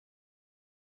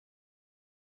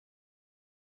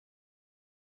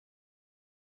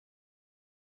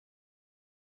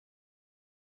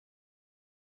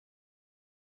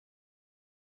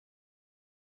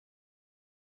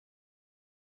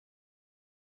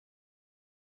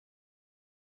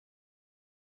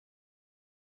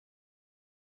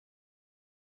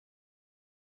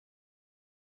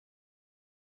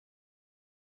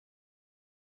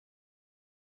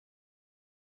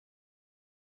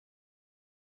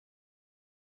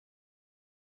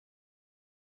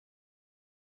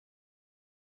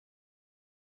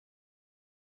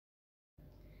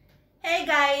Hey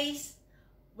guys!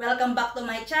 Welcome back to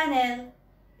my channel.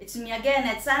 It's me again,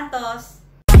 Ed Santos.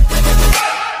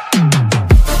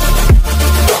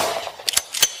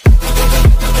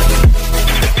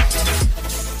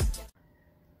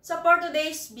 So for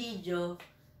today's video,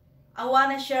 I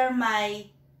wanna share my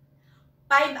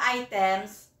 5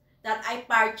 items that I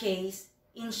purchased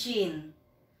in Shein.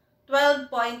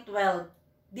 12.12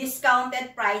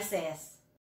 discounted prices.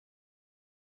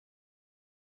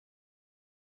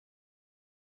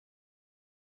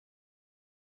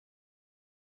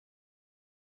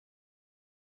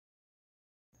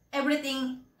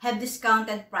 Everything have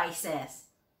discounted prices.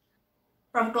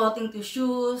 From clothing to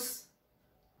shoes,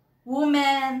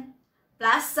 women,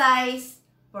 plus size,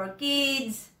 for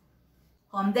kids,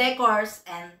 home decors,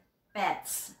 and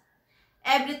pets.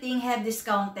 Everything have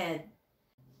discounted.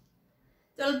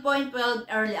 12.12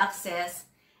 early access,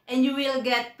 and you will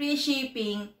get free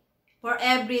shipping for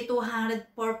every 204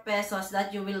 pesos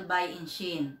that you will buy in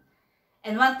Shein.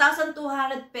 And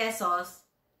 1,200 pesos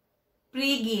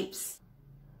free gifts.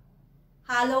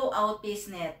 Hollow out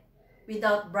Fishnet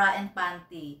without bra and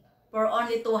panty for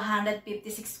only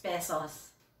 256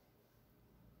 pesos.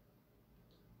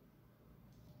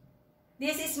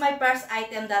 This is my first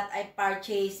item that I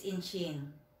purchased in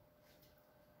Shein.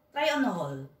 Try on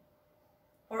haul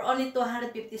for only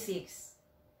 256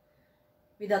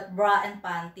 without bra and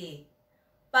panty.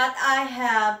 But I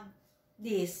have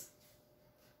this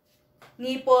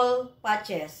nipple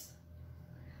patches.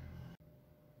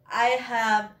 I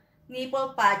have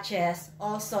nipple patches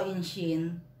also in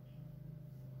Shein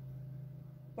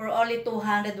for only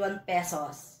 201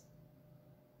 pesos.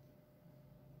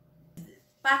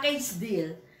 Package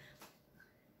deal.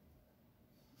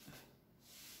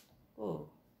 Oh,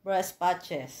 breast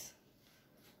patches.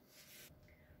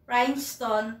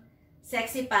 Rhinestone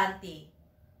sexy panty,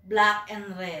 black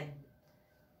and red.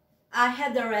 I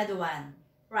had the red one,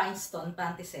 rhinestone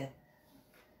panty set.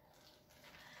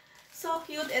 So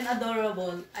cute and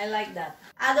adorable. I like that.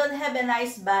 I don't have a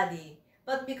nice body,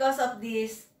 but because of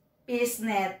this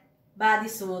fishnet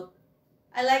bodysuit,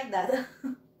 I like that.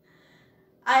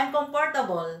 I am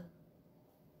comfortable.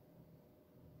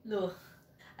 Look,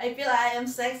 I feel I am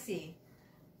sexy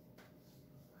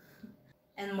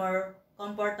and more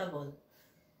comfortable.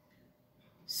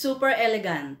 Super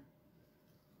elegant.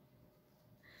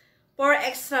 For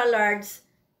extra large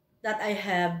that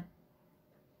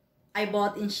I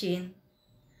bought in Shein.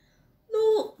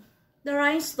 Look, the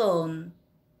rhinestone.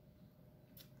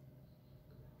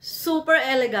 Super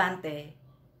elegante.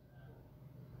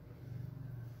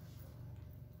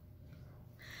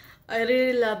 I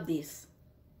really love this.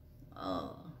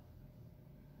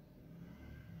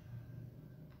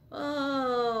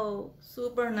 Oh,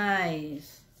 super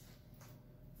nice.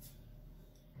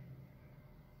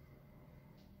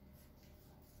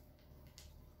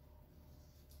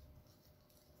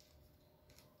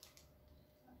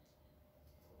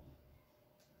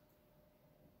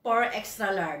 For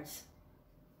extra large.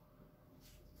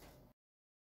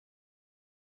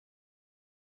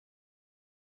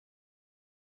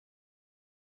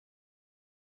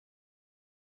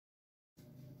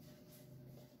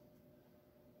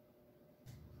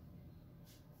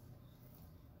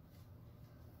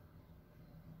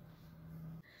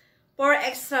 For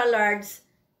extra large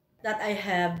that I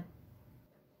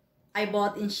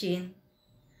bought in Shein.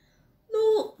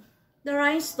 Look, the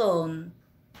rhinestone.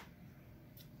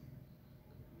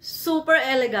 Super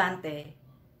elegante.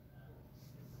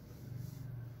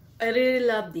 I really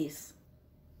love this.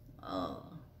 Oh,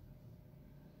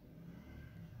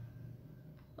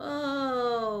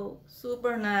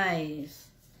 super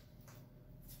nice.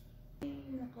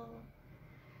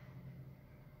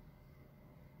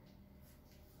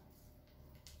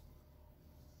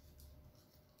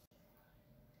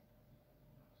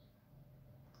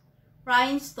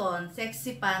 Rhinestone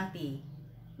sexy panty.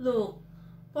 Look,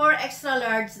 4 extra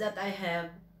large that I have.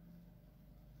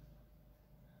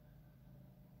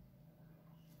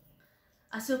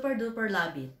 I super duper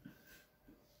love it.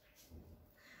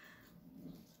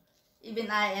 Even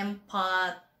I am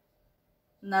pot,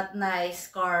 not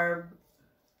nice, carb.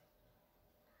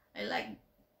 I like,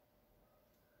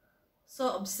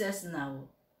 so obsessed now.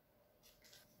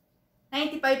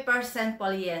 95%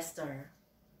 polyester.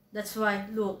 That's why,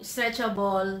 look,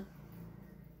 stretchable.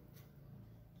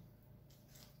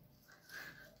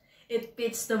 It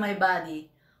fits to my body.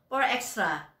 For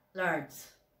extra large.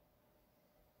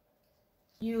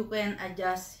 You can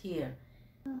adjust here.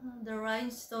 The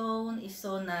rhinestone is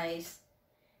so nice.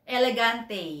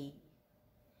 Elegante.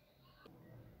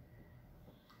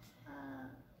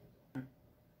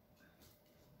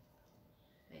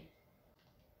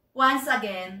 Once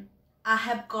again, I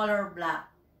have color black.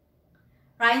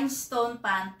 Rhinestone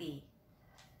panty.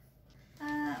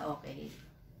 Okay.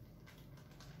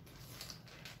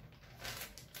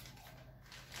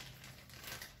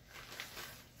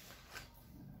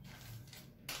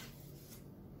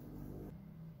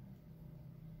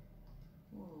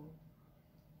 Oh.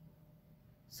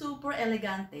 Super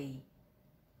elegante.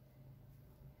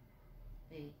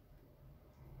 Okay.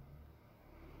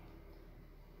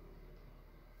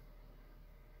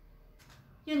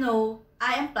 You know,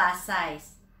 I am plus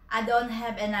size. I don't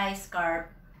have a nice scarf.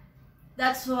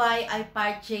 That's why I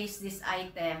purchased this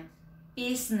item,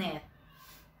 Fishnet,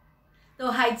 to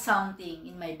hide something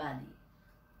in my body.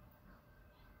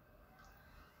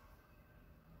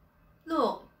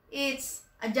 Look, it's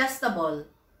adjustable.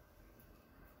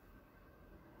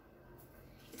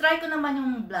 Try ko naman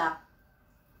yung black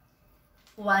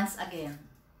once again.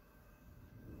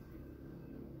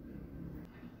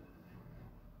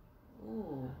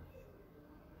 Ooh.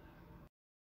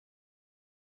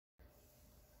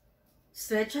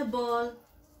 Stretchable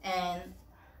and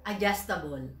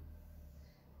adjustable.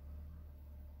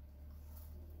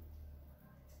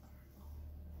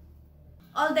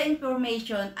 All the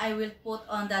information I will put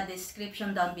on the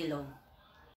description down below.